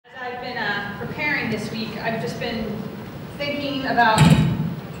this week, I've just been thinking about,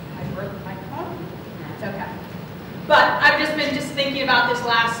 I broke the microphone? It's okay. But I've just been thinking about this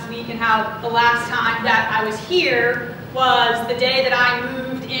last week and how the last time that I was here was the day that I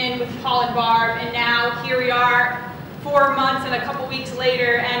moved in with Paul and Barb, and now here we are 4 months and a couple weeks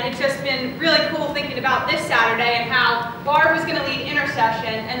later, and it's just been really cool thinking about this Saturday and how Barb was going to lead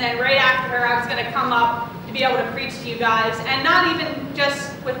intercession, and then right after her I was going to come up to be able to preach to you guys, and not even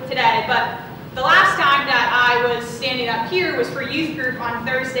just with today, but the last time that I was standing up here was for youth group on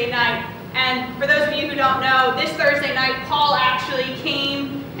Thursday night. And for those of you who don't know, this Thursday night Paul actually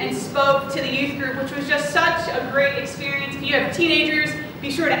came and spoke to the youth group, which was just such a great experience. If you have teenagers,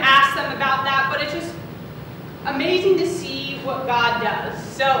 be sure to ask them about that, but it's just amazing to see what God does.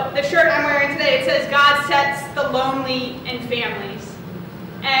 So the shirt I'm wearing today, it says God sets the lonely in families.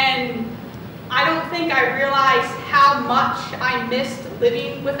 And I don't think I realized how much I missed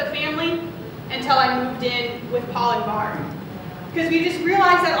living with a family until I moved in with Paul and Barb. Because we just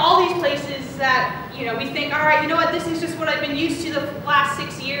realized that all these places that, we think, all right, you know what, this is just what I've been used to the last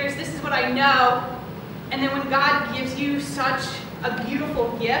 6 years, this is what I know. And then when God gives you such a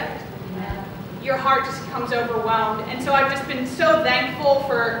beautiful gift, your heart just becomes overwhelmed. And so I've just been so thankful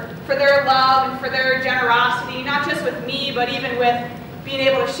for their love and for their generosity, not just with me, but even with being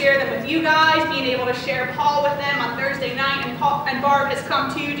able to share them with you guys, being able to share Paul with them on Thursday night, and Barb has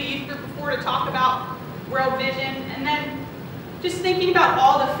come to youth group before to talk about World Vision, and then just thinking about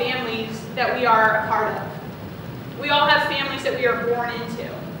all the families that we are a part of. We all have families that we are born into,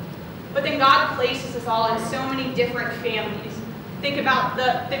 but then God places us all in so many different families. Think about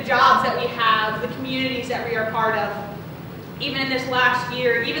the jobs that we have, the communities that we are part of. Even in this last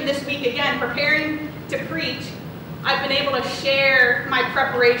year, even this week again, preparing to preach, I've been able to share my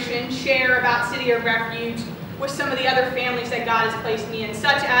preparation, share about City of Refuge with some of the other families that God has placed me in,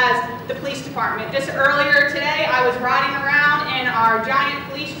 such as the police department. Just earlier today, I was riding around in our giant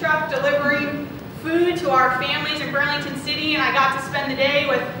police truck delivering food to our families in Burlington City, and I got to spend the day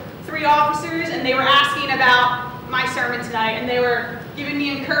with 3 officers, and they were asking about my sermon tonight, and they were giving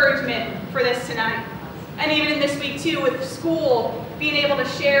me encouragement for this tonight. And even in this week too, with school, being able to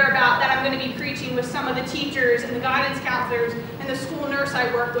share about that I'm going to be preaching with some of the teachers and the guidance counselors and the school nurse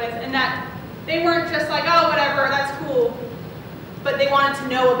I work with, and that they weren't just like, oh, whatever, that's cool, but they wanted to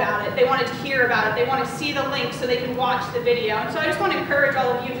know about it. They wanted to hear about it. They want to see the link so they can watch the video. And so I just want to encourage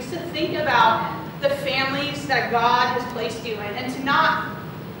all of you just to think about the families that God has placed you in, and to not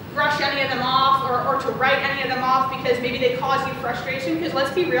brush any of them off or to write any of them off because maybe they cause you frustration, because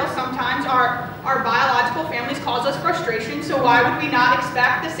let's be real, sometimes our biological families cause us frustration, so why would we not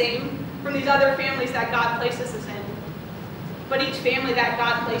expect the same from these other families that God places us in? But each family that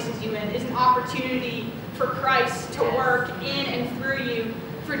God places you in is an opportunity for Christ to work in and through you,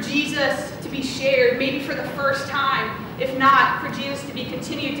 for Jesus to be shared, maybe for the first time, if not, for Jesus to be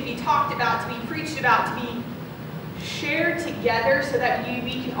continued to be talked about, to be preached about, to be shared together so that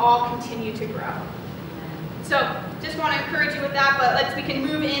we can all continue to grow. So just want to encourage you with that, but we can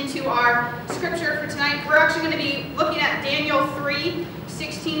move into our scripture for tonight. We're actually going to be looking at Daniel 3,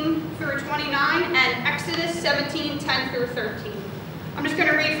 16 through 29, and Exodus 17, 10 through 13. I'm just going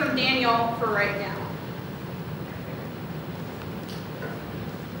to read from Daniel for right now.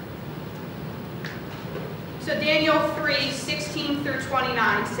 So Daniel 3, 16 through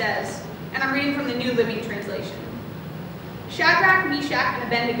 29 says, and I'm reading from the New Living Translation. Shadrach, Meshach, and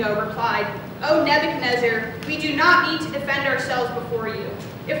Abednego replied, O Nebuchadnezzar, we do not need to defend ourselves before you.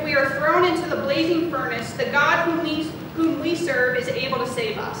 If we are thrown into the blazing furnace, the God whom we serve is able to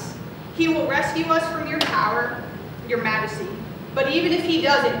save us. He will rescue us from your power, your majesty. But even if he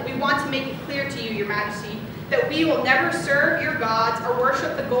doesn't, we want to make it clear to you, your majesty, that we will never serve your gods or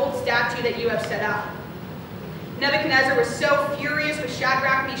worship the gold statue that you have set up. Nebuchadnezzar was so furious with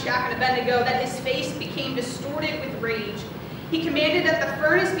Shadrach, Meshach, and Abednego that his face became distorted with rage. He commanded that the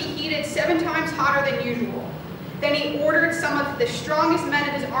furnace be heated 7 times hotter than usual. Then he ordered some of the strongest men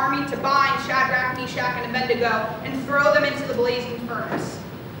of his army to bind Shadrach, Meshach, and Abednego and throw them into the blazing furnace.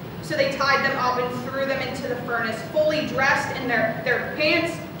 So they tied them up and threw them into the furnace, fully dressed in their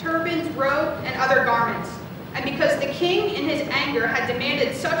pants, turbans, robe, and other garments. And because the king, in his anger, had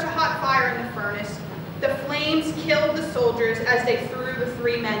demanded such a hot fire in the furnace, the flames killed the soldiers as they threw the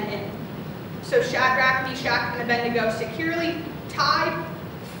 3 men in. So Shadrach, Meshach, and Abednego, securely tied,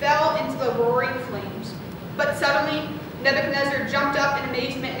 fell into the roaring flames. But suddenly Nebuchadnezzar jumped up in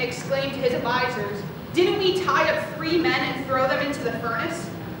amazement and exclaimed to his advisors, Didn't we tie up 3 men and throw them into the furnace?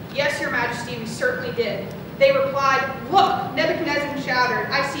 Yes, your majesty, we certainly did. They replied, Look, Nebuchadnezzar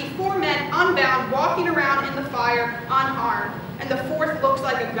shouted, I see 4 men unbound walking around in the fire unharmed, and the 4th looks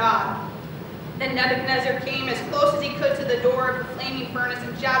like a god. Then Nebuchadnezzar came as close as he could to the door of the flaming furnace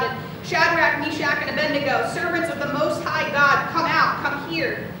and shouted, "Shadrach, Meshach, and Abednego, servants of the Most High God, come out, come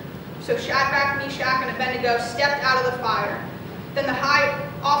here." So Shadrach, Meshach, and Abednego stepped out of the fire. Then the high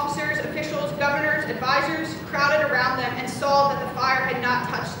officers, officials, governors, advisors crowded around them and saw that the fire had not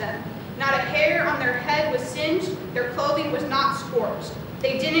touched them. Not a hair on their head was singed, their clothing was not scorched.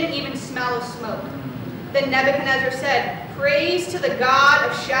 They didn't even smell of smoke. Then Nebuchadnezzar said, "Praise to the God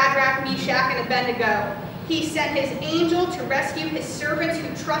of Shadrach, Meshach, and Abednego. He sent his angel to rescue his servants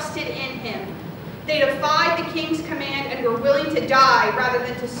who trusted in him. They defied the king's command and were willing to die rather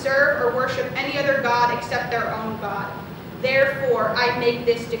than to serve or worship any other god except their own God. Therefore, I make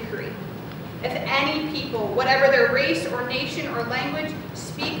this decree. If any people, whatever their race or nation or language,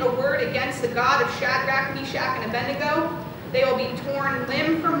 speak a word against the God of Shadrach, Meshach, and Abednego, they will be torn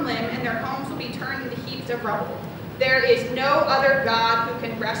limb from limb, and their homes will be turned into heaps of rubble. There is no other God who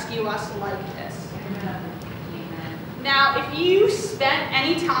can rescue us like this." Amen. Now, if you spent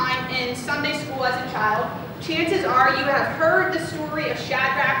any time in Sunday school as a child, chances are you have heard the story of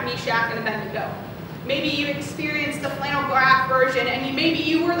Shadrach, Meshach, and Abednego. Maybe you experienced the flannel graph version, and maybe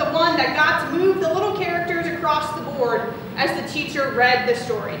you were the one that got to move the little characters across the board as the teacher read the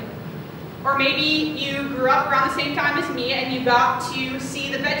story. Or maybe you grew up around the same time as me and you got to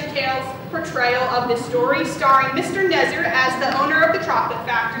see the VeggieTales portrayal of this story, starring Mr. Nezer as the owner of the chocolate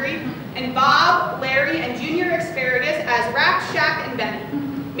factory, and Bob, Larry, and Junior Asparagus as Rack, Shack, and Benny.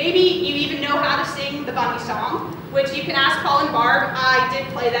 Maybe you even know how to sing the Bunny song, which you can ask Paul and Barb. I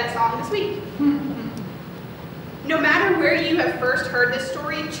did play that song this week. No matter where you have first heard this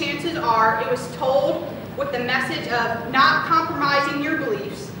story, chances are it was told with the message of not compromising your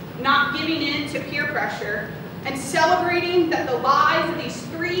beliefs, not giving in to peer pressure, and celebrating that the lives of these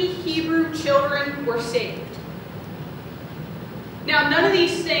 3 Hebrew children were saved. Now, none of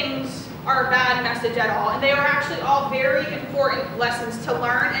these things are a bad message at all, and they are actually all very important lessons to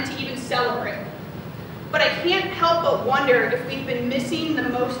learn and to even celebrate. But I can't help but wonder if we've been missing the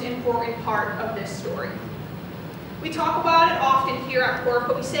most important part of this story. We talk about it often here at Corp,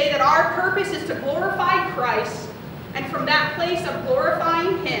 but we say that our purpose is to glorify Christ, and from that place of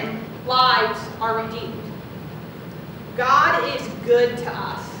glorifying him, lives are redeemed. God is good to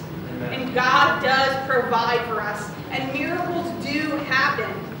us, and God does provide for us, and miracles do happen.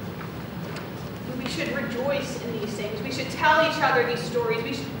 We should rejoice in these things. We should tell each other these stories.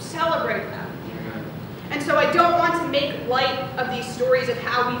 We should celebrate them. And so I don't want to make light of these stories of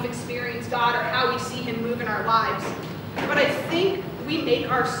how we've experienced God or how we see him move in our lives. But I think we make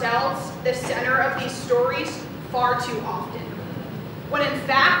ourselves the center of these stories far too often, when in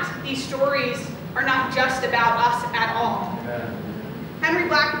fact these stories are not just about us at all. Henry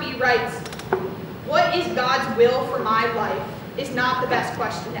Blackaby writes, "What is God's will for my life is not the best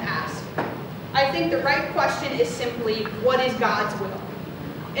question to ask. I think the right question is simply, what is God's will?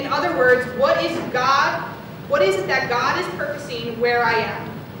 In other words, what is it that God is purposing where I am?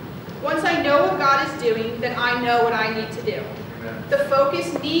 Once I know what God is doing, then I know what I need to do. Amen. The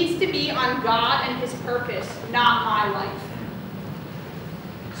focus needs to be on God and his purpose, not my life."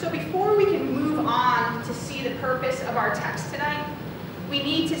 So before we can move on to see the purpose of our text tonight, we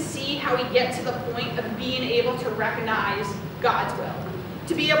need to see how we get to the point of being able to recognize God's will,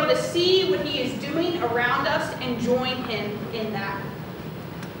 to be able to see what he is doing around us and join him in that.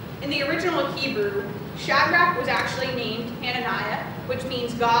 In the original Hebrew, Shadrach was actually named Hananiah, which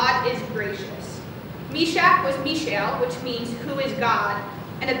means God is gracious. Meshach was Mishael, which means who is God.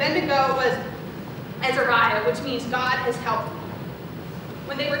 And Abednego was Azariah, which means God has helped me.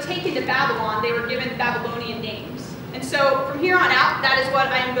 When they were taken to Babylon, they were given Babylonian names. And so from here on out, that is what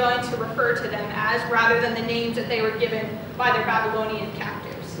I am going to refer to them as, rather than the names that they were given by their Babylonian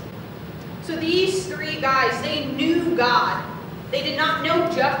captors. So these 3 guys, they knew God. They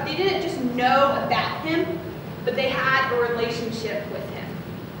didn't just know about him, but they had a relationship with him.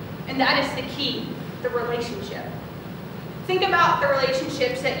 And that is the key, the relationship. Think about the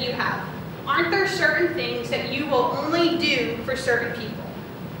relationships that you have. Aren't there certain things that you will only do for certain people?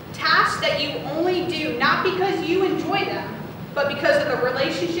 Tasks that you only do not because you enjoy them, but because of the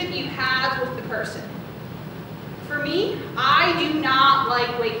relationship you have with the person. For me, I do not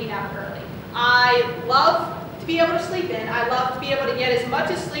like waking up early. I love to be able to sleep in. I love to be able to get as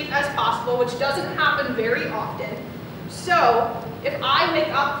much sleep as possible, which doesn't happen very often. So if I wake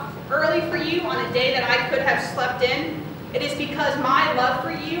up early for you on a day that I could have slept in, it is because my love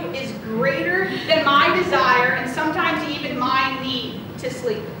for you is greater than my desire and sometimes even my need to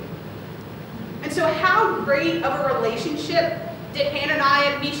sleep. And so how great of a relationship did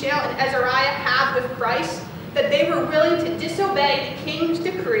Hananiah, Mishael, and Azariah have with Christ that they were willing to disobey the king's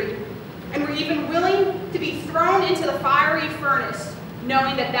decree and were even into the fiery furnace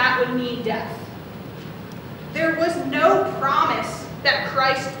knowing that that would mean death. There was no promise that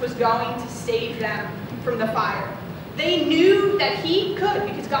Christ was going to save them from the fire. They knew that he could,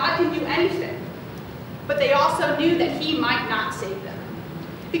 because God can do anything. But they also knew that he might not save them.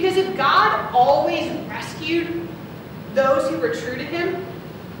 Because if God always rescued those who were true to him,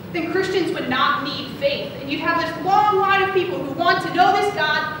 then Christians would not need faith. And you'd have this long line of people who want to know this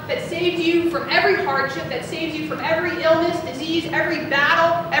God that saves you from every hardship, that saves you from every illness, disease, every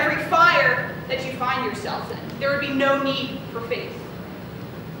battle, every fire that you find yourself in. There would be no need for faith.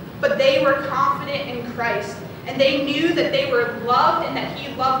 But they were confident in Christ, and they knew that they were loved and that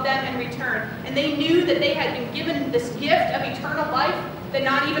he loved them in return. And they knew that they had been given this gift of eternal life that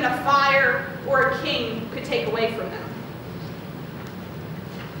not even a fire or a king could take away from them.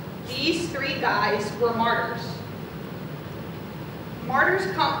 These three guys were martyrs.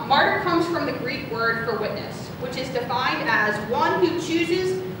 Martyr comes from the Greek word for witness, which is defined as one who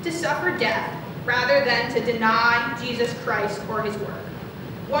chooses to suffer death rather than to deny Jesus Christ or his work.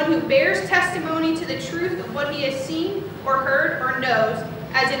 One who bears testimony to the truth of what he has seen or heard or knows,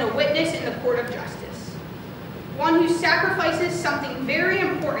 as in a witness in the court of justice. One who sacrifices something very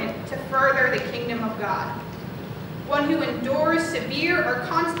important to further the kingdom of God. One who endures severe or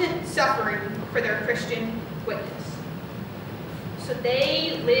constant suffering for their Christian witness. So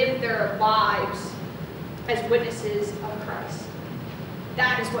they live their lives as witnesses of Christ.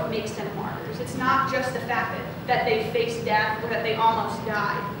 That is what makes them martyrs. It's not just the fact that they faced death or that they almost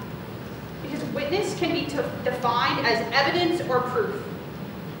died. Because witness can be defined as evidence or proof.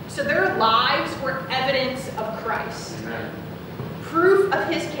 So their lives were evidence of Christ. Amen. Proof of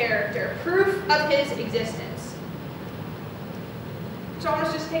his character, proof of his existence. So I want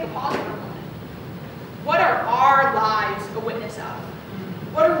us to just take a pause for a moment. What are our lives a witness of?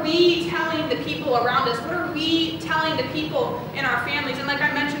 What are we telling the people around us? What are we telling the people in our families? And like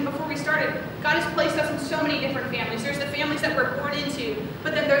I mentioned before we started, God has placed us in so many different families. There's the families that we're born into,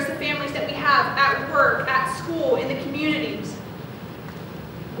 but then there's the families that we have at work, at school, in the communities.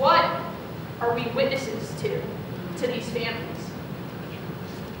 What are we witnesses to these families?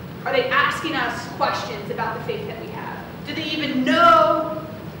 Are they asking us questions about the faith that we have? Do they even know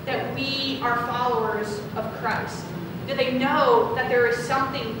that we are followers of Christ? Do they know that there is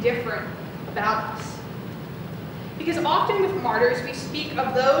something different about us? Because often with martyrs, we speak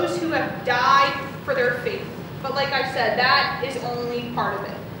of those who have died for their faith. But like I said, that is only part of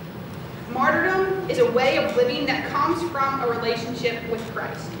it. Martyrdom is a way of living that comes from a relationship with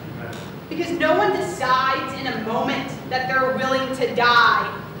Christ. Because no one decides in a moment that they're willing to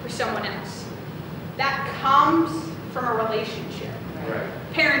die for someone else. That comes from a relationship.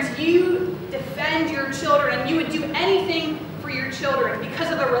 Right. Parents, you defend your children and you would do anything for your children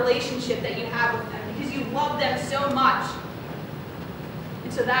because of the relationship that you have with them, because you love them so much.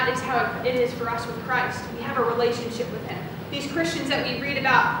 And so that is how it is for us with Christ. We have a relationship with him. These Christians that we read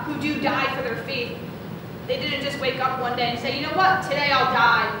about who do die for their faith, they didn't just wake up one day and say, you know what, today I'll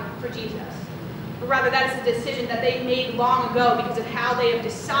die for Jesus. But rather that is a decision that they made long ago because of how they have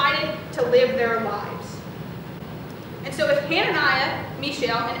decided to live their lives. And so if Hananiah,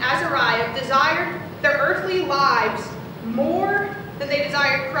 Mishael, and Azariah desired their earthly lives more than they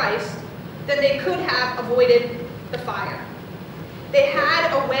desired Christ, then they could have avoided the fire. They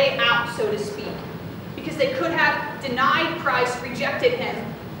had a way out, so to speak, because they could have denied Christ, rejected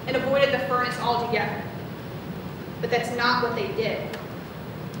him, and avoided the furnace altogether. But that's not what they did.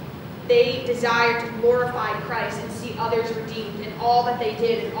 They desired to glorify Christ and see others redeemed in all that they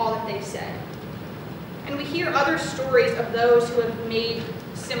did and all that they said. And we hear other stories of those who have made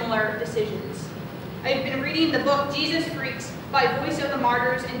similar decisions. I've been reading the book Jesus Freaks by Voice of the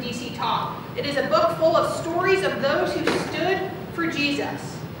Martyrs and DC Talk. It is a book full of stories of those who stood for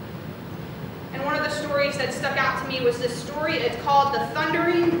Jesus. And one of the stories that stuck out to me was this story. It's called The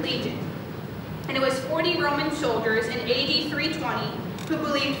Thundering Legion. And it was 40 Roman soldiers in AD 320 who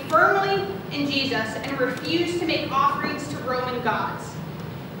believed firmly in Jesus and refused to make offerings to Roman gods.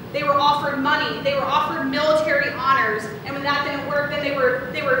 They were offered money, they were offered military honors, and when that didn't work, then they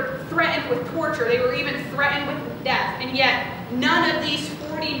were threatened with torture, they were even threatened with death, and yet none of these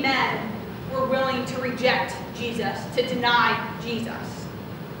 40 men were willing to reject Jesus, to deny Jesus.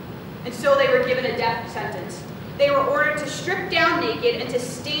 And so they were given a death sentence. They were ordered to strip down naked and to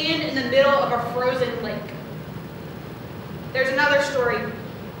stand in the middle of a frozen lake. There's another story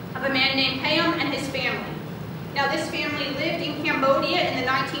of a man named Pam and his family. Now, this family lived in Cambodia in the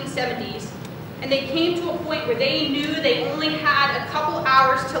 1970s, and they came to a point where they knew they only had a couple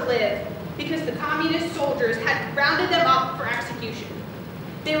hours to live because the communist soldiers had rounded them up for execution.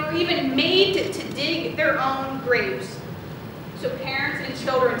 They were even made to dig their own graves. So parents and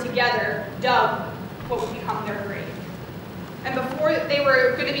children together dug what would become their grave. And before they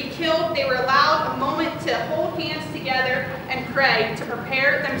were going to be killed, they were allowed a moment to hold hands together and pray to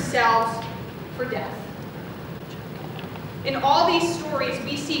prepare themselves for death. In all these stories,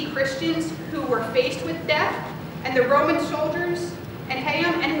 we see Christians who were faced with death, and the Roman soldiers, and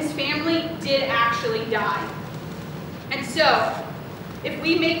Hayam and his family did actually die. And so, if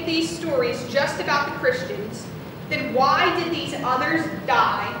we make these stories just about the Christians, then why did these others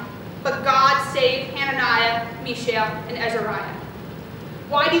die, but God saved Hananiah, Mishael, and Azariah?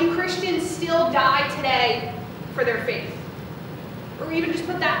 Why do Christians still die today for their faith? Or even just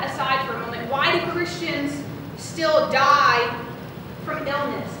put that aside for a moment. Why do Christians still die from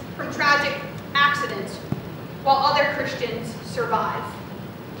illness, from tragic accidents, while other Christians survive?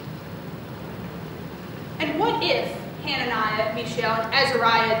 And what if Hananiah, Mishael, and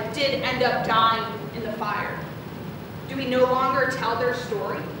Azariah did end up dying in the fire? Do we no longer tell their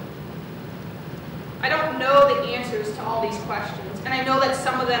story? I don't know the answers to all these questions, and I know that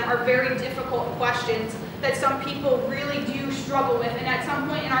some of them are very difficult questions that some people really do struggle with, and at some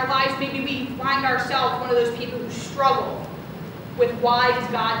point in our lives, maybe we find ourselves one of those people who struggle with why does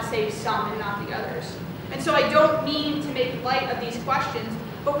God save some and not the others. And so I don't mean to make light of these questions,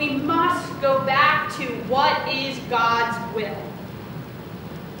 but we must go back to what is God's will.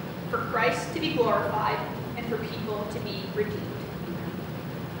 For Christ to be glorified and for people to be redeemed.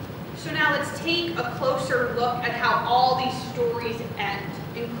 So now let's take a closer look at how all these stories end,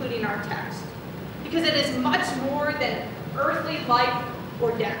 including our text. Because it is much more than earthly life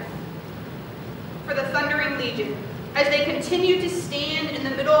or death. For the Thundering Legion, as they continued to stand in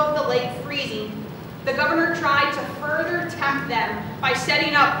the middle of the lake freezing, the governor tried to further tempt them by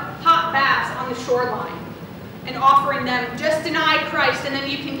setting up hot baths on the shoreline and offering them, just deny Christ and then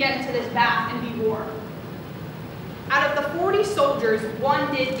you can get into this bath and be warm. Out of the 40 soldiers,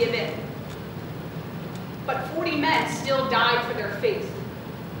 one did give in. But 40 men still died for their faith.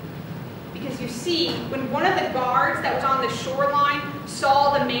 Because you see, when one of the guards that was on the shoreline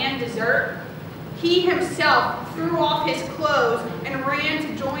saw the man desert, he himself threw off his clothes and ran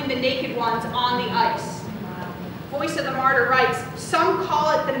to join the naked ones on the ice. Voice of the Martyr writes, some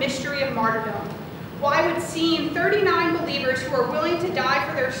call it the mystery of martyrdom. Why would seeing 39 believers who are willing to die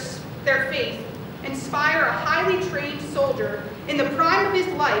for their faith inspire a highly trained soldier in the prime of his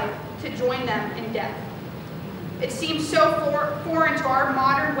life to join them in death? It seems so foreign to our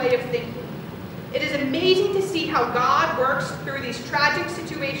modern way of thinking. It is amazing to see how God works through these tragic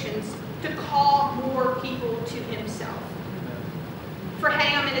situations to call more people to himself. For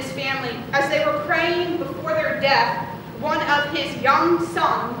Hayam and his family, as they were praying before their death, one of his young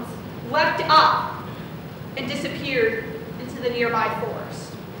sons leapt up and disappeared into the nearby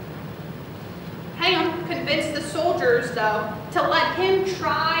forest. Hayam convinced the soldiers, though, to let him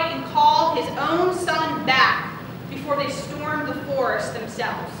try and call his own son back before they stormed the forest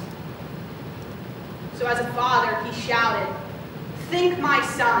themselves. So as a father, he shouted, "Think, my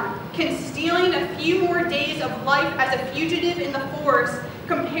son, can stealing a few more days of life as a fugitive in the forest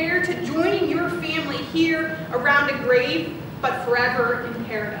compare to joining your family here around a grave, but forever in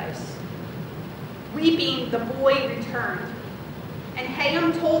paradise?" Weeping, the boy returned. And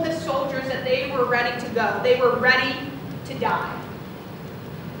Hayam told the soldiers that they were ready to go. They were ready to die.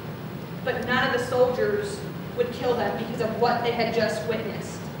 But none of the soldiers would kill them because of what they had just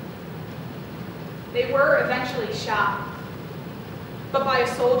witnessed. They were eventually shot, but by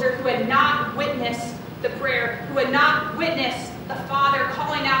a soldier who had not witnessed the prayer, who had not witnessed the father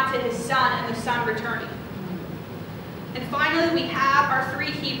calling out to his son and the son returning. And finally, we have our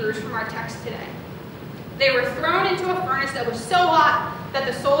 3 Hebrews from our text today. They were thrown into a furnace that was so hot that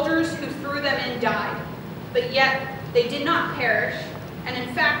the soldiers who threw them in died. But yet, they did not perish, and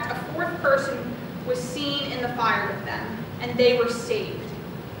in fact, a 4th person was seen in the fire with them, and they were saved.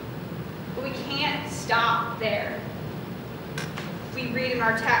 But we can't stop there. We read in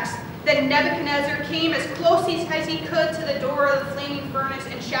our text, "Then Nebuchadnezzar came as close as he could to the door of the flaming furnace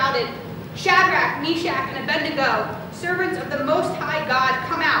and shouted, 'Shadrach, Meshach, and Abednego, servants of the Most High God,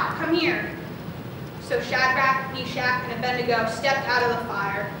 come out, come here.' So Shadrach, Meshach, and Abednego stepped out of the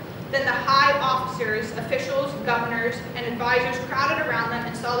fire. Then the high officers, officials, governors, and advisors crowded around them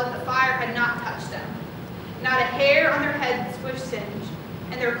and saw that the fire had not touched them. Not a hair on their heads was singed,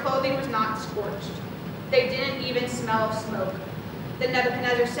 and their clothing was not scorched. They didn't even smell of smoke. Then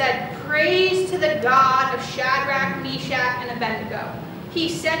Nebuchadnezzar said, 'Praise to the God of Shadrach, Meshach, and Abednego. He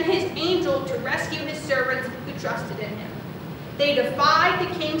sent his angel to rescue his servants who trusted in him. They defied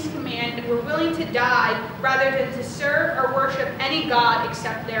the king's command and were willing to die rather than to serve or worship any god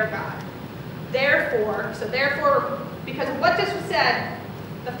except their God. Therefore, because of what just was said,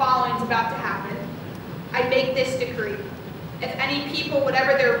 the following is about to happen. I make this decree. If any people,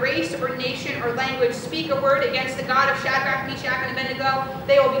 whatever their race or nation or language, speak a word against the God of Shadrach, Meshach, and Abednego,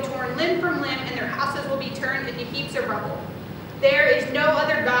 they will be torn limb from limb, and their houses will be turned into heaps of rubble. There is no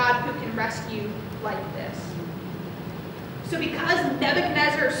other God who can rescue like this. So because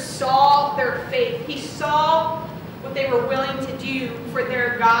Nebuchadnezzar saw their faith, he saw what they were willing to do for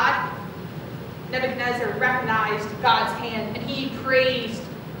their God, Nebuchadnezzar recognized God's hand, and he praised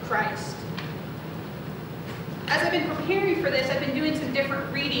Christ. As I've been preparing for this, I've been doing some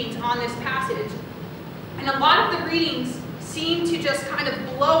different readings on this passage. And a lot of the readings seem to just kind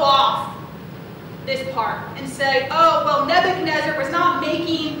of blow off this part and say, oh, well, Nebuchadnezzar was not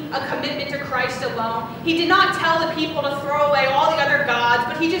making a commitment to Christ alone. He did not tell the people to throw away all the other gods,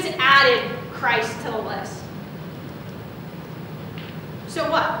 but he just added Christ to the list. So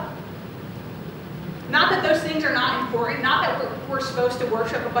what? Not that those things are not important, not that we're supposed to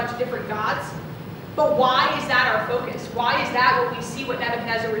worship a bunch of different gods, but why is that our focus? Why is that what we see what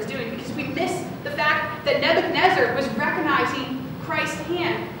Nebuchadnezzar was doing? Because we miss the fact that Nebuchadnezzar was recognizing Christ's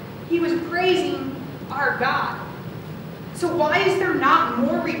hand. He was praising our God. So why is there not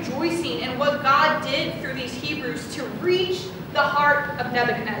more rejoicing in what God did through these Hebrews to reach the heart of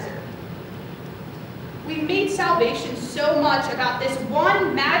Nebuchadnezzar? We've made salvation so much about this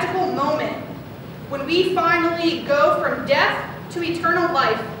one magical moment when we finally go from death to eternal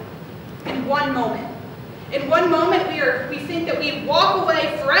life in one moment. In one moment, we think that we walk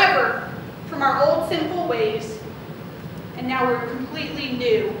away forever from our old sinful ways, and now we're completely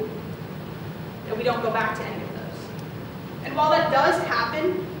new, that we don't go back to any of those. And while that does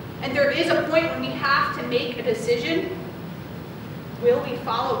happen, and there is a point when we have to make a decision, will we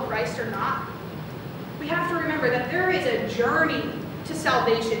follow Christ or not? We have to remember that there is a journey to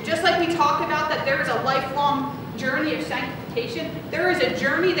salvation. Just like we talk about that there is a lifelong journey of sanctification, there is a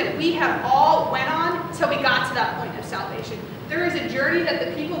journey that we have all went on till we got to that point of salvation. There is a journey that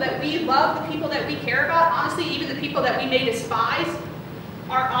the people that we love, the people that we care about, honestly, even the people that we may despise,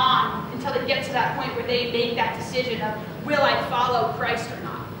 are on until they get to that point where they make that decision of, will I follow Christ or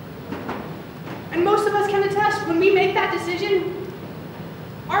not? And most of us can attest, when we make that decision,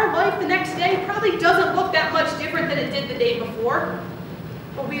 our life the next day probably doesn't look that much different than it did the day before.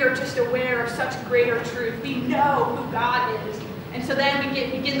 But we are just aware of such greater truth. We know who God is. And so then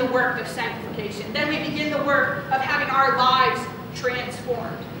we begin the work of sanctification. Then we begin the work of having our lives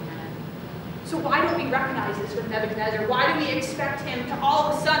transformed. So why don't we recognize this with Nebuchadnezzar? Why do we expect him to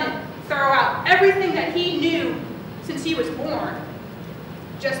all of a sudden throw out everything that he knew since he was born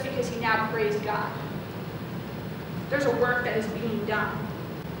just because he now praised God? There's a work that is being done.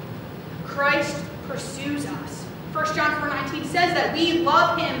 Christ pursues us. 1 John 4:19 says that we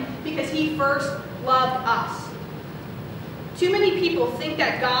love him because he first loved us. Too many people think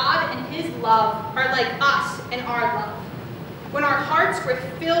that God and his love are like us and our love. When our hearts were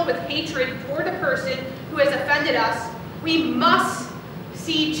filled with hatred toward a person who has offended us, we must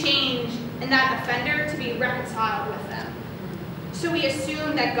see change in that offender to be reconciled with them. So we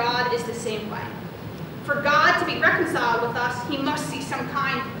assume that God is the same way. For God to be reconciled with us, he must see some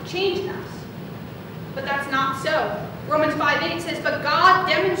kind of change in us. But that's not so. Romans 5:8 says, but God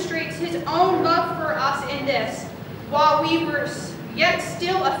demonstrates his own love for us in this. While we were yet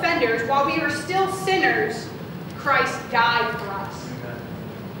still offenders, while we were still sinners, Christ died for us.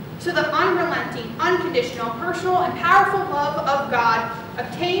 So the unrelenting, unconditional, personal, and powerful love of God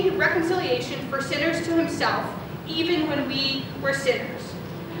obtained reconciliation for sinners to himself, even when we were sinners,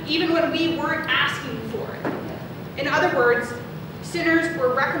 even when we weren't asking for it. In other words, sinners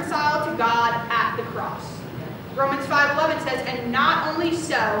were reconciled to God at the cross. Romans 5:11 says, and not only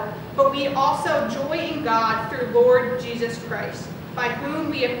so, but we also joy in God through Lord Jesus Christ, by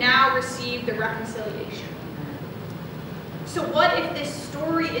whom we have now received the reconciliation. So what if this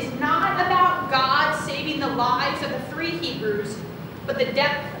story is not about God saving the lives of the 3 Hebrews, but the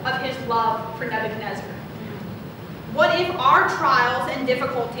depth of his love for Nebuchadnezzar? What if our trials and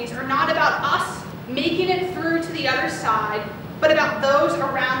difficulties are not about us making it through to the other side, but about those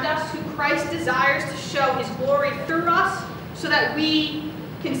around us who Christ desires to show his glory through us so that we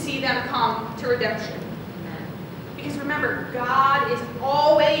can see them come to redemption? Because remember, God is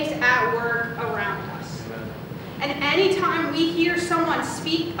always at work around us. And anytime we hear someone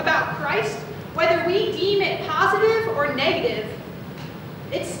speak about Christ, whether we deem it positive or negative,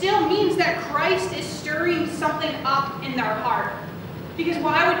 it still means that Christ is stirring something up in their heart. Because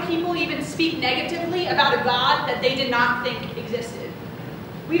why would people even speak negatively about a God that they did not think existed?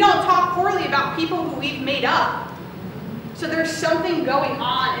 We don't talk poorly about people who we've made up. So there's something going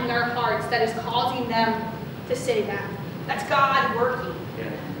on in their hearts that is causing them to say that. That's God working.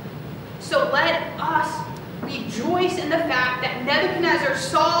 Yeah. So let us rejoice in the fact that Nebuchadnezzar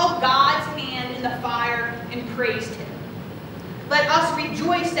saw God's hand in the fire and praised him. Let us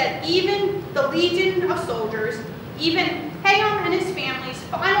rejoice that even the legion of soldiers, even Ham and his family's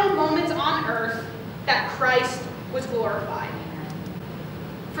final moments on earth, that Christ was glorified.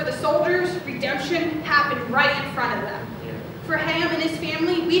 For the soldiers, redemption happened right in front of them. Yeah. For Ham and his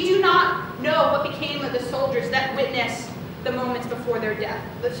family, we do not know what became of the soldiers that witnessed the moments before their death,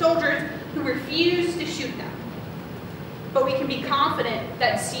 the soldiers who refused to shoot them. But we can be confident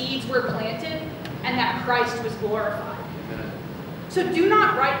that seeds were planted and that Christ was glorified. Amen. So do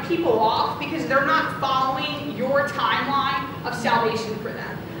not write people off because they're not following your timeline of salvation for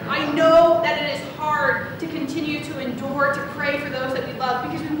them. I know that it is hard to continue to endure, to pray for those that we love,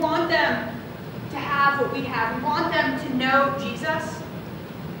 because we want them to have what we have. We want them to know Jesus,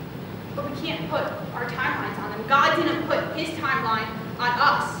 but we can't put our timelines on them. God didn't put his timeline on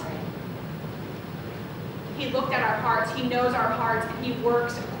us. He looked at our hearts, he knows our hearts, and he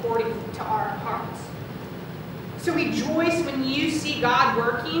works according to our hearts. So rejoice when you see God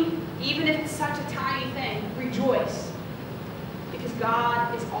working, even if it's such a tiny thing. Rejoice. Because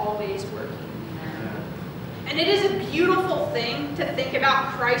God is always working. And it is a beautiful thing to think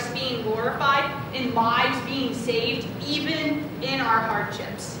about Christ being glorified and lives being saved, even in our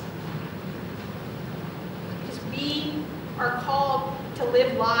hardships. Because we are called to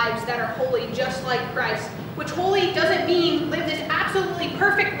live lives that are holy just like Christ. Which holy doesn't mean live this absolutely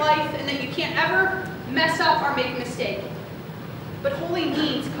perfect life and that you can't ever mess up or make a mistake. But holy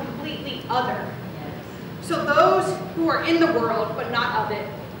means completely other. So those who are in the world, but not of it,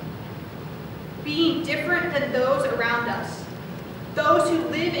 being different than those around us, those who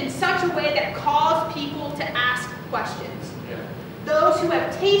live in such a way that cause people to ask questions, those who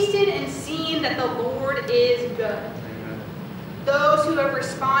have tasted and seen that the Lord is good, those who have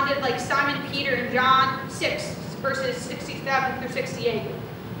responded like Simon Peter in John 6, verses 67 through 68,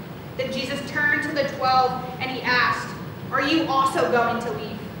 that Jesus turned to the 12 and he asked, "Are you also going to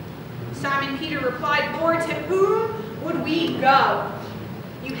leave?" Simon Peter replied, "Lord, to whom would we go?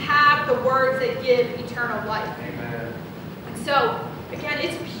 You have the words that give eternal life." Amen. And so, again,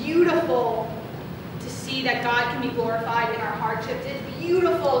 it's beautiful to see that God can be glorified in our hardships. It's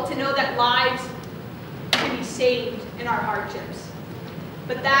beautiful to know that lives can be saved in our hardships.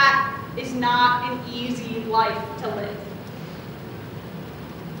 But that is not an easy life to live.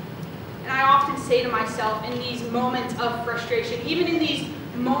 And I often say to myself in these moments of frustration, even in these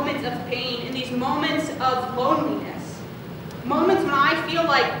moments of pain, in these moments of loneliness, moments when I feel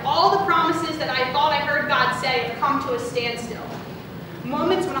like all the promises that I thought I heard God say have come to a standstill,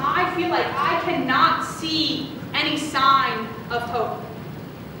 moments when I feel like I cannot see any sign of hope.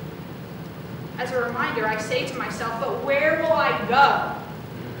 As a reminder, I say to myself, but where will I go?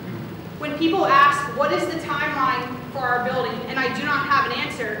 When people ask, what is the timeline for our building, and I do not have an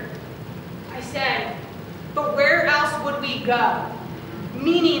answer, I say, but where else would we go?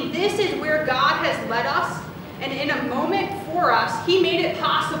 Meaning, this is where God has led us, and in a moment for us, he made it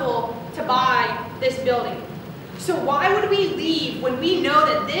possible to buy this building. So why would we leave when we know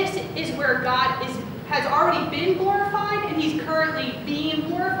that this is where God has already been glorified, and he's currently being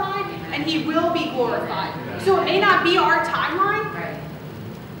glorified, and he will be glorified? So it may not be our timeline,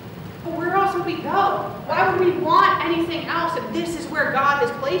 but where else would we go? Why would we want anything else if this is where God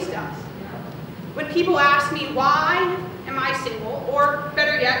has placed us? When people ask me, why am I single? Or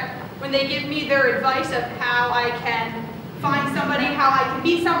better yet, when they give me their advice of how I can find somebody, how I can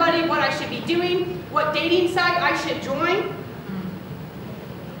meet somebody, what I should be doing, what dating site I should join,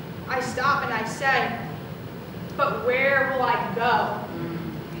 I stop and I say, but where will I go?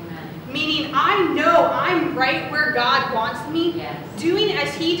 Meaning, I know I'm right where God wants me, doing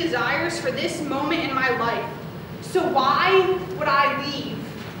as he desires for this moment in my life. So why would I leave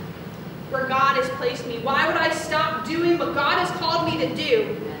where God has placed me? Why would I stop doing what God has called me to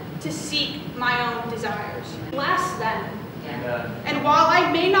do to seek my own desires? Less than. And while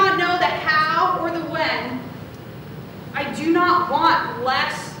I may not know the how or the when, I do not want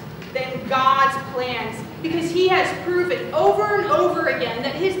less than God's plans, because he has proven over and over again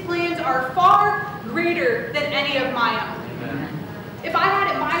that his plans are far greater than any of my own. Amen. If I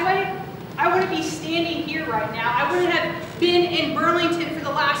had it my way, I wouldn't be standing here right now. I wouldn't have been in Burlington for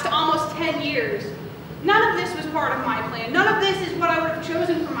the last almost 10 years. None of this was part of my plan. None of this is what I would have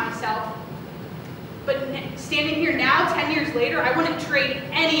chosen for myself. But standing here now, 10 years later, I wouldn't trade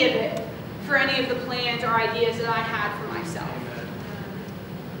any of it for any of the plans or ideas that I had for myself.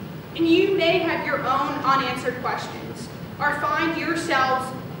 And you may have your own unanswered questions, or find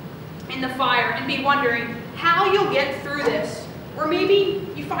yourselves in the fire and be wondering how you'll get through this. Or maybe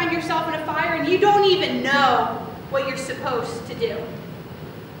you find yourself in a fire and you don't even know what you're supposed to do.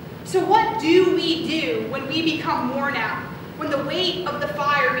 So what do we do when we become worn out, when the weight of the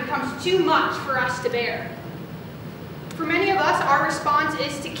fire becomes too much for us to bear? For many of us, our response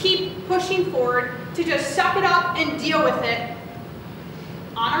is to keep pushing forward, to just suck it up and deal with it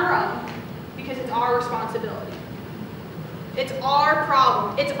on our own, because it's our responsibility. It's our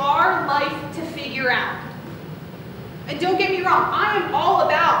problem. It's our life to figure out. And don't get me wrong, I am all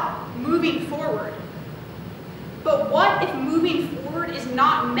about moving forward. But what if moving forward is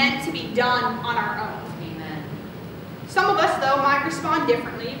not meant to be done on our own? Amen. Some of us, though, might respond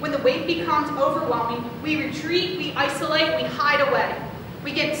differently. When the weight becomes overwhelming, we retreat, we isolate, we hide away.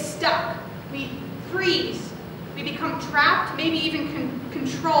 We get stuck, we freeze, we become trapped, maybe even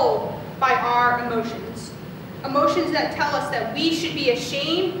controlled by our emotions. Emotions that tell us that we should be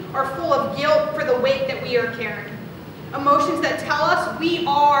ashamed or full of guilt for the weight that we are carrying. Emotions that tell us we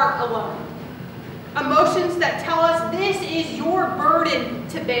are alone. Emotions that tell us this is your burden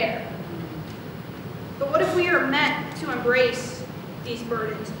to bear. But what if we are meant to embrace these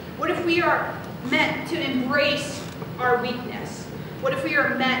burdens? What if we are meant to embrace our weakness? What if we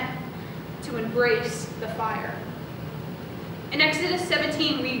are meant to embrace the fire? In Exodus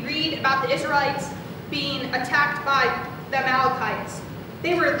 17, we read about the Israelites being attacked by the Amalekites.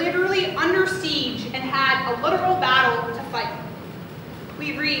 They were literally under siege and had a literal battle to fight.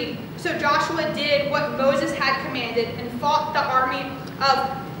 We read, "So Joshua did what Moses had commanded and fought the army of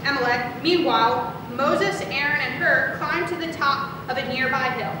Amalek. Meanwhile, Moses, Aaron, and Hur climbed to the top of a nearby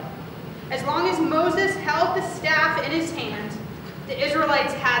hill. As long as Moses held the staff in his hands, the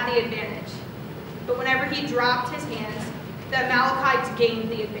Israelites had the advantage. But whenever he dropped his hands, the Amalekites gained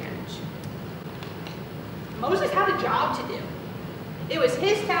the advantage." Moses had a job to do. It was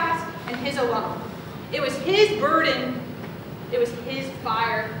his task and his alone. It was his burden. It was his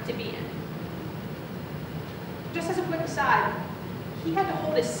fire to be in. Just as a quick aside, he had to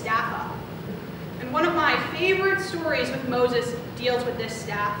hold his staff up. And one of my favorite stories with Moses deals with this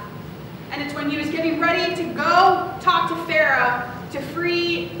staff. And it's when he was getting ready to go talk to Pharaoh to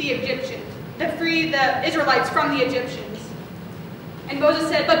free the Egyptians, to free the Israelites from the Egyptians. And Moses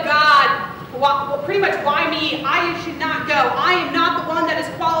said, "But God, well, pretty much, why me? I should not go. I am not the one that is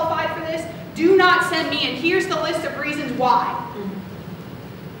qualified for this. Do not send me, and here's the list of reasons why."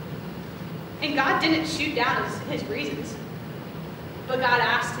 And God didn't shoot down his reasons. But God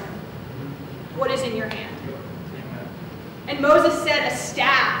asked him, "What is in your hand?" And Moses said, "A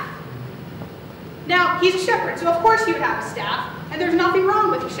staff." Now, he's a shepherd, so of course he would have a staff. And there's nothing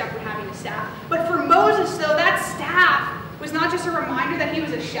wrong with a shepherd having a staff. But for Moses, though, that staff was not just a reminder that he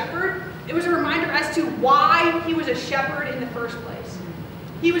was a shepherd. It was a reminder as to why he was a shepherd in the first place.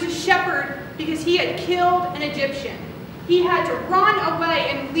 He was a shepherd because he had killed an Egyptian. He had to run away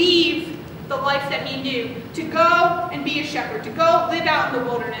and leave the life that he knew to go and be a shepherd, to go live out in the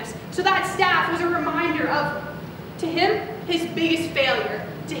wilderness. So that staff was a reminder of, to him, his biggest failure.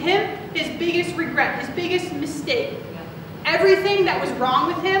 To him, his biggest regret, his biggest mistake. Everything that was wrong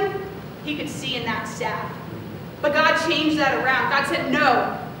with him, he could see in that staff. But God changed that around. God said,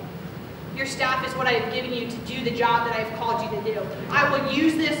 "No, your staff is what I have given you to do the job that I have called you to do. I will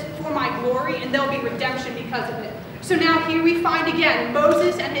use this for my glory, and there'll be redemption because of it." So now here we find again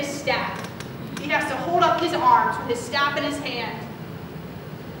Moses and his staff. He has to hold up his arms with his staff in his hand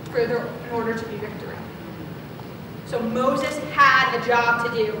in order to be victorious. So Moses had a job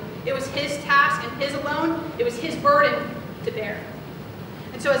to do. It was his task and his alone. It was his burden to bear.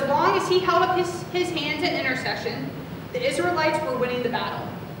 And so as long as he held up his hands in intercession, the Israelites were winning the battle.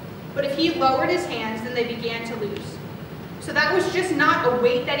 But if he lowered his hands, then they began to lose. So that was just not a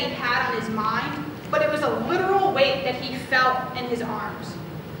weight that he had on his mind, but it was a literal weight that he felt in his arms.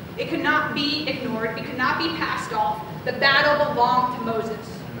 It could not be ignored. It could not be passed off. The battle belonged to Moses.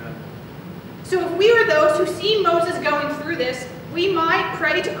 Amen. So if we were those who see Moses going through this, we might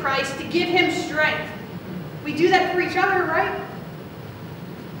pray to Christ to give him strength. We do that for each other, right?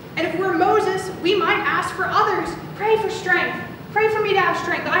 And if we're Moses, we might ask for others, pray for strength. Pray for me to have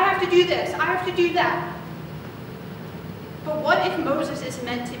strength. I have to do this. I have to do that. But what if Moses is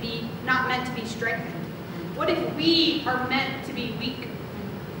not meant to be strengthened? What if we are meant to be weak?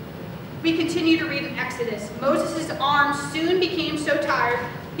 We continue to read in Exodus. Moses' arms soon became so tired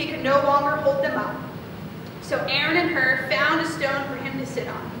he could no longer hold them up. So Aaron and Hur found a stone for him to sit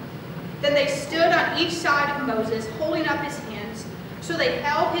on. Then they stood on each side of Moses, holding up his hands. So they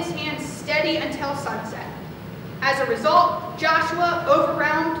held his hands steady until sunset. As a result, Joshua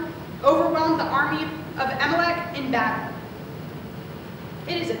overwhelmed the army of Amalek in battle.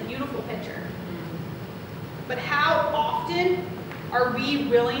 It is a beautiful picture. But how often are we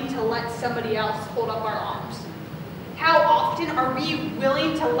willing to let somebody else hold up our arms? How often are we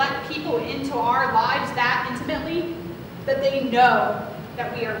willing to let people into our lives that intimately that they know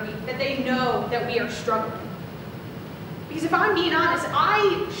that we are weak, that they know that we are struggling? Because if I'm being honest,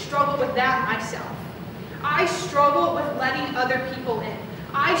 I struggle with that myself. I struggle with letting other people in.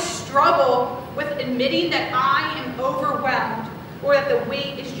 I struggle with admitting that I am overwhelmed or that the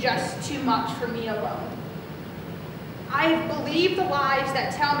weight is just too much for me alone. I have believed the lies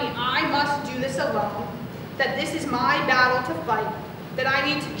that tell me I must do this alone, that this is my battle to fight, that I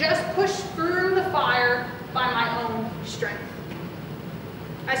need to just push through the fire by my own strength.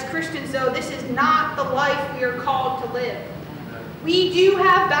 As Christians, though, this is not the life we are called to live. We do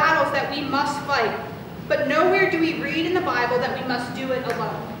have battles that we must fight, but nowhere do we read in the Bible that we must do it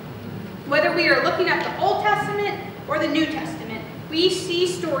alone. Whether we are looking at the Old Testament or the New Testament, we see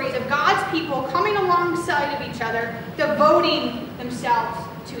stories of God's people coming alongside of each other, devoting themselves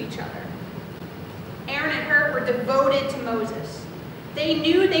to each other. Aaron and Hur were devoted to Moses. They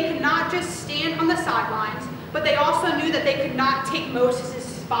knew they could not just stand on the sidelines, but they also knew that they could not take Moses'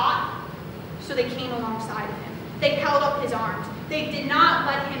 spot, so they came alongside of him. They held up his arms. They did not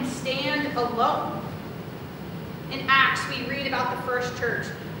let him stand alone. In Acts, we read about the first church.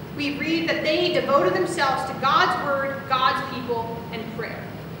 We read that they devoted themselves to God's word, God's people, and prayer.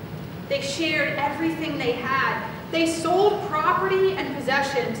 They shared everything they had. They sold property and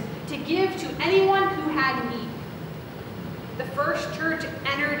possessions to give to anyone who had need. The first church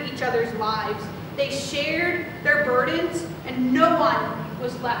entered each other's lives. They shared their burdens, and no one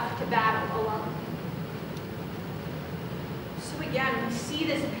was left to battle alone. So again, we see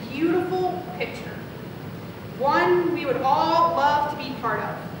this beautiful picture, one we would all love to be part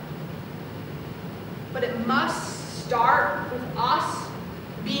of. But it must start with us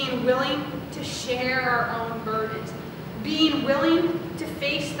being willing to share our own burdens, being willing to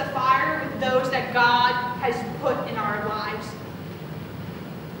face the fire with those that God has put in our lives.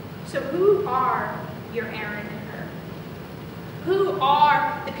 So who are your Aaron and Hur? Who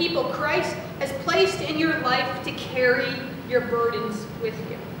are the people Christ has placed in your life to carry your burdens with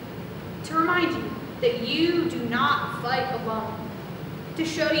you? To remind you that you do not fight alone. To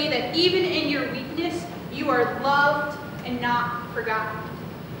show you that even in your weakness, you are loved and not forgotten.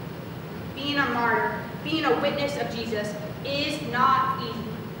 Being a martyr, being a witness of Jesus is not easy.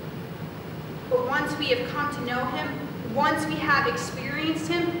 But once we have come to know him, once we have experienced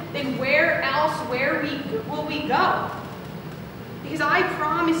him, then where else will we go? Because I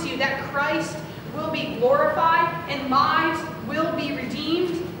promise you that Christ will be glorified and lives will be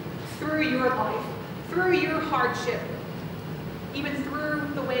redeemed through your life, through your hardship, even through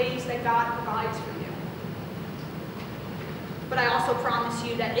the ways that God provides for you. But I also promise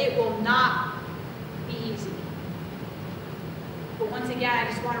you that it will not be easy. But once again, I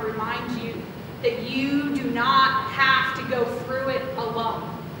just want to remind you that you do not have to go through it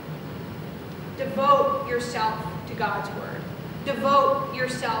alone. Devote yourself to God's word. Devote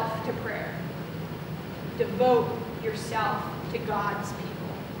yourself to prayer. Devote yourself to God's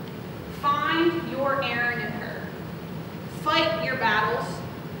people. Find your Aaron and Hur. Fight your battles,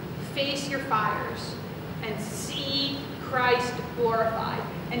 face your fires, and see Christ glorified,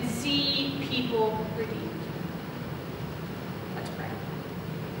 and see people redeemed. Let's pray.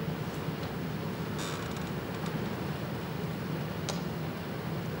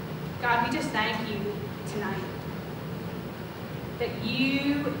 God, we just thank you tonight that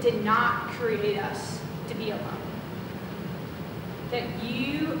you did not create us to be alone. That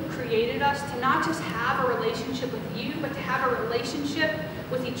you created us to not just have a relationship with you, but to have a relationship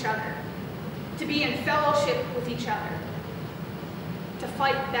with each other. To be in fellowship with each other. To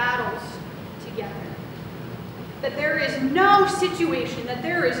fight battles together. That there is no situation, that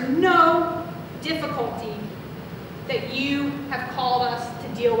there is no difficulty that you have called us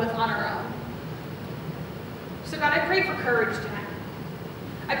to deal with on our own. So God, I pray for courage tonight.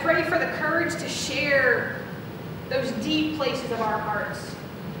 I pray for the courage to share those deep places of our hearts,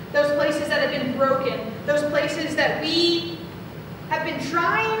 those places that have been broken, those places that we have been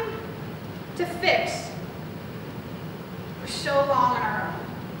trying to fix for so long on our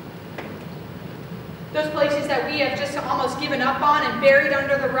own. Those places that we have just almost given up on and buried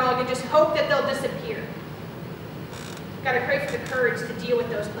under the rug and just hope that they'll disappear. God, I pray for the courage to deal with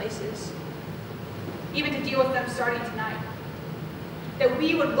those places, even to deal with them starting tonight. that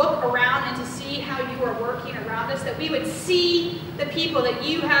we would look around and to see how you are working around us, that we would see the people that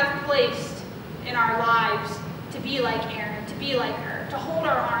you have placed in our lives to be like Aaron, to be like her, to hold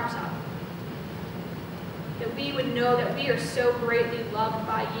our arms up. That we would know that we are so greatly loved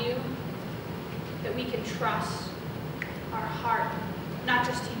by you that we can trust our heart, not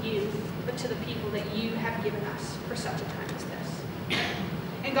just to you, but to the people that you have given us for such a time as this.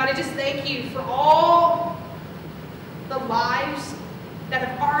 And God, I just thank you for all the lives that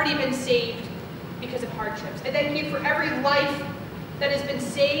have already been saved because of hardships. I thank you for every life that has been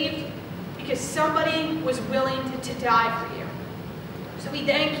saved because somebody was willing to die for you. So we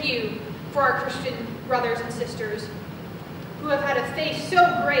thank you for our Christian brothers and sisters who have had a faith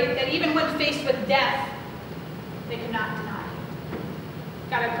so great that even when faced with death, they could not deny you.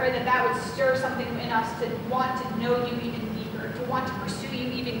 God, I pray that that would stir something in us to want to know you even deeper, to want to pursue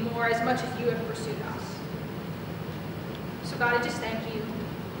you even more as much as you have pursued us. So God, I just thank you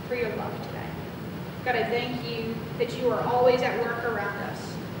for your love today. God, I thank you that you are always at work around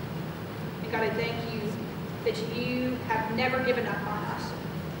us. And God, I thank you that you have never given up on us.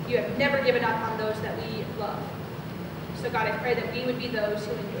 You have never given up on those that we love. So God, I pray that we would be those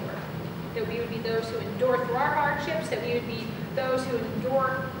who endure. That we would be those who endure through our hardships. That we would be those who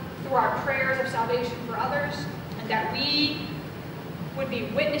endure through our prayers of salvation for others. And that we would be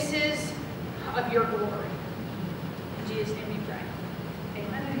witnesses of your glory. In Jesus' name we pray.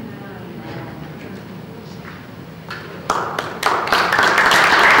 Amen.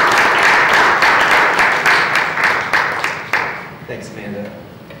 Thanks, Amanda.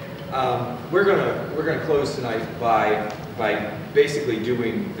 We're gonna close tonight by basically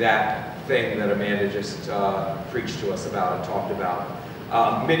doing that thing that Amanda just preached to us about and talked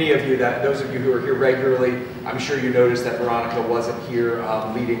about. Many of you, those of you who are here regularly, I'm sure you noticed that Veronica wasn't here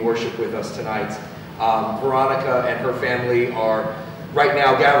leading worship with us tonight. Veronica and her family are right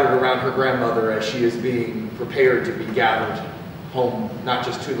now gathered around her grandmother as she is being prepared to be gathered home, not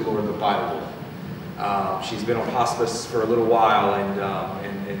just to the Lord, but by the Lord. She's been on hospice for a little while,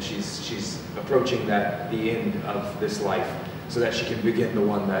 and she's approaching the end of this life so that she can begin the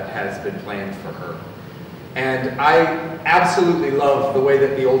one that has been planned for her. And I absolutely love the way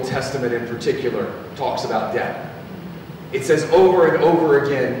that the Old Testament in particular talks about death. It says over and over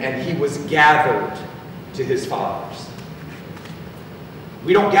again, and he was gathered to his fathers.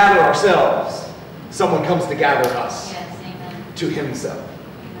 We don't gather ourselves. Someone comes to gather us to himself.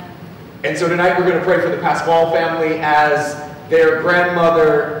 And so tonight we're going to pray for the Pasquale family as their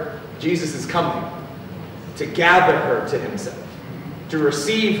grandmother, Jesus, is coming to gather her to himself, to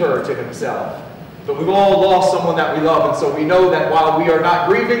receive her to himself. But we've all lost someone that we love, and so we know that while we are not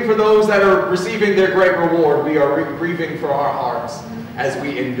grieving for those that are receiving their great reward, we are grieving for our hearts as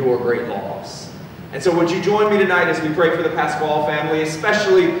we endure great loss. And so would you join me tonight as we pray for the Pasquale family,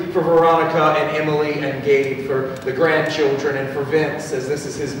 especially for Veronica and Emily and Gabe, for the grandchildren, and for Vince, as this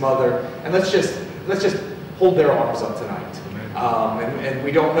is his mother. And let's just hold their arms up tonight. And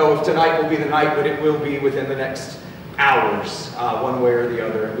we don't know if tonight will be the night, but it will be within the next hours, one way or the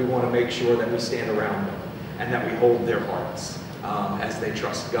other. And we want to make sure that we stand around them and that we hold their hearts as they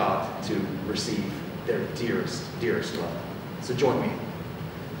trust God to receive their dearest, dearest love. So join me.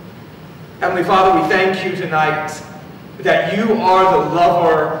 Heavenly Father, we thank you tonight that you are the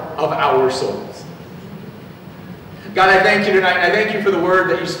lover of our souls. God, I thank you tonight, and I thank you for the word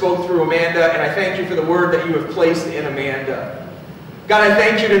that you spoke through Amanda, and I thank you for the word that you have placed in Amanda. God, I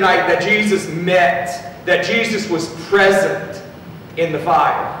thank you tonight that Jesus that Jesus was present in the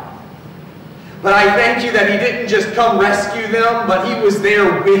fire. But I thank you that he didn't just come rescue them, but he was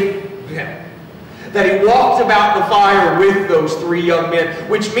there with them. That he walked about the fire with those three young men,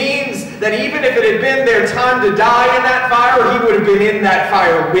 which means that even if it had been their time to die in that fire, he would have been in that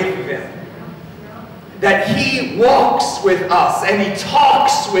fire with them. That he walks with us, and he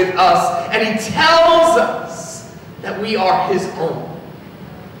talks with us, and he tells us that we are his own.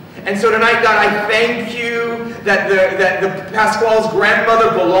 And so tonight, God, I thank you that the Pasquale's grandmother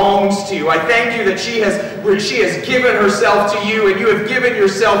belongs to you. I thank you that she has given herself to you, and you have given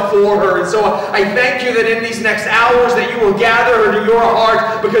yourself for her. And so I thank you that in these next hours that you will gather her to your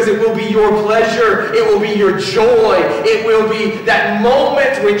heart, because it will be your pleasure, it will be your joy, it will be that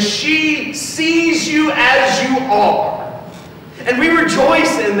moment when she sees you as you are. And we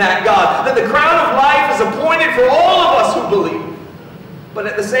rejoice in that, God, that the crown of life is appointed for all of us who believe. But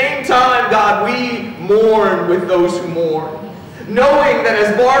at the same time, God, we mourn with those who mourn, knowing that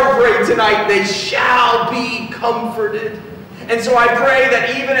as Barb prayed tonight, they shall be comforted. And so I pray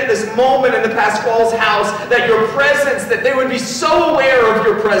that even at this moment in the Pasquale's house, that your presence, that they would be so aware of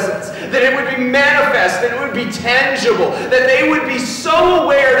your presence, that it would be manifest, that it would be tangible, that they would be so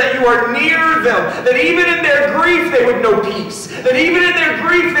aware that you are near them, that even in their grief they would know peace, that even in their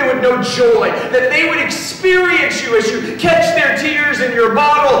grief they would know joy, that they would experience you as you catch their tears in your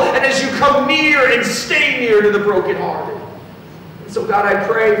bottle and as you come near and stay near to the brokenhearted. So God, I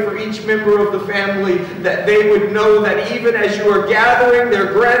pray for each member of the family that they would know that even as you are gathering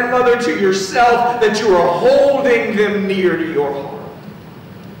their grandmother to yourself, that you are holding them near to your heart.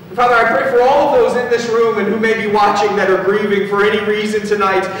 And Father, I pray for all of those in this room and who may be watching that are grieving for any reason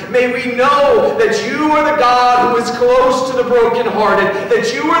tonight. May we know that you are the God who is close to the brokenhearted,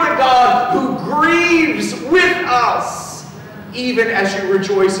 that you are the God who grieves with us, even as you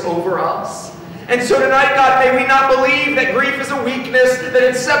rejoice over us. And so tonight, God, may we not believe that grief is a weakness, that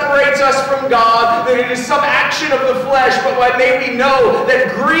it separates us from God, that it is some action of the flesh, but may we know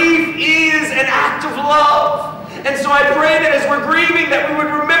that grief is an act of love. And so I pray that as we're grieving, that we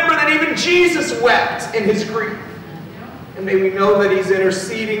would remember that even Jesus wept in his grief. And may we know that he's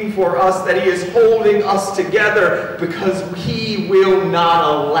interceding for us, that he is holding us together because he will not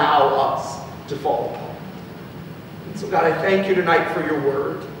allow us to fall apart. And so God, I thank you tonight for your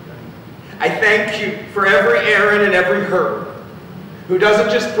word. I thank you for every Aaron and every Hur who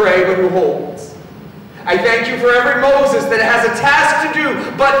doesn't just pray, but who holds. I thank you for every Moses that has a task to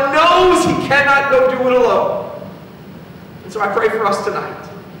do, but knows he cannot go do it alone. And so I pray for us tonight,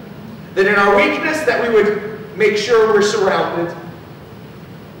 that in our weakness, that we would make sure we're surrounded,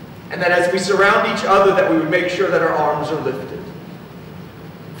 and that as we surround each other, that we would make sure that our arms are lifted.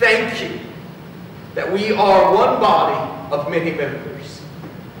 Thank you that we are one body of many members.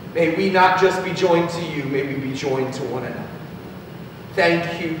 May we not just be joined to you, may we be joined to one another.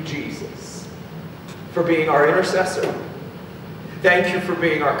 Thank you, Jesus, for being our intercessor. Thank you for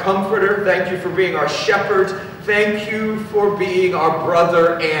being our comforter. Thank you for being our shepherd. Thank you for being our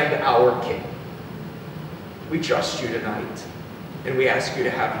brother and our king. We trust you tonight, and we ask you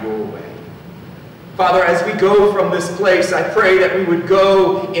to have your way. Father, as we go from this place, I pray that we would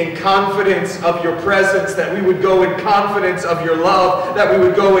go in confidence of your presence, that we would go in confidence of your love, that we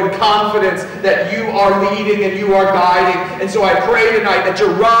would go in confidence that you are leading and you are guiding. And so I pray tonight that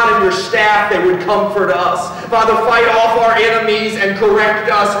your rod and your staff, they would comfort us. Father, fight off our enemies and correct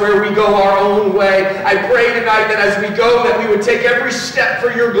us where we go our own way. I pray tonight that as we go, that we would take every step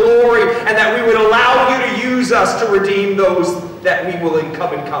for your glory and that we would allow you to use us to redeem those that we will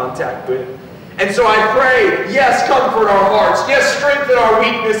come in contact with. And so I pray, yes, comfort our hearts, yes, strengthen our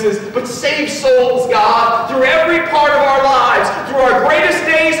weaknesses, but save souls, God, through every part of our lives, through our greatest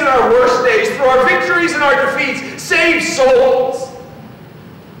days and our worst days, through our victories and our defeats. Save souls.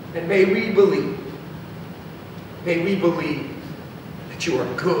 And may we believe that you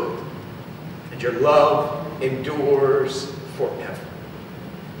are good and your love endures forever.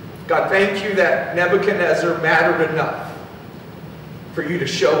 God, thank you that Nebuchadnezzar mattered enough for you to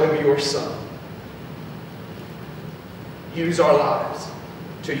show him your son. Use our lives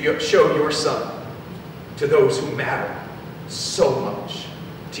to show your son to those who matter so much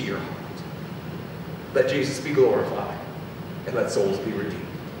to your heart. Let Jesus be glorified and let souls be redeemed.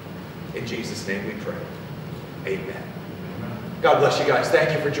 In Jesus' name we pray. Amen. God bless you guys.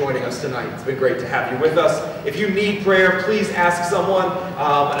 Thank you for joining us tonight. It's been great to have you with us. If you need prayer, please ask someone.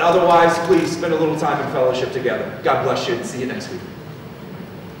 And otherwise, please spend a little time in fellowship together. God bless you and see you next week.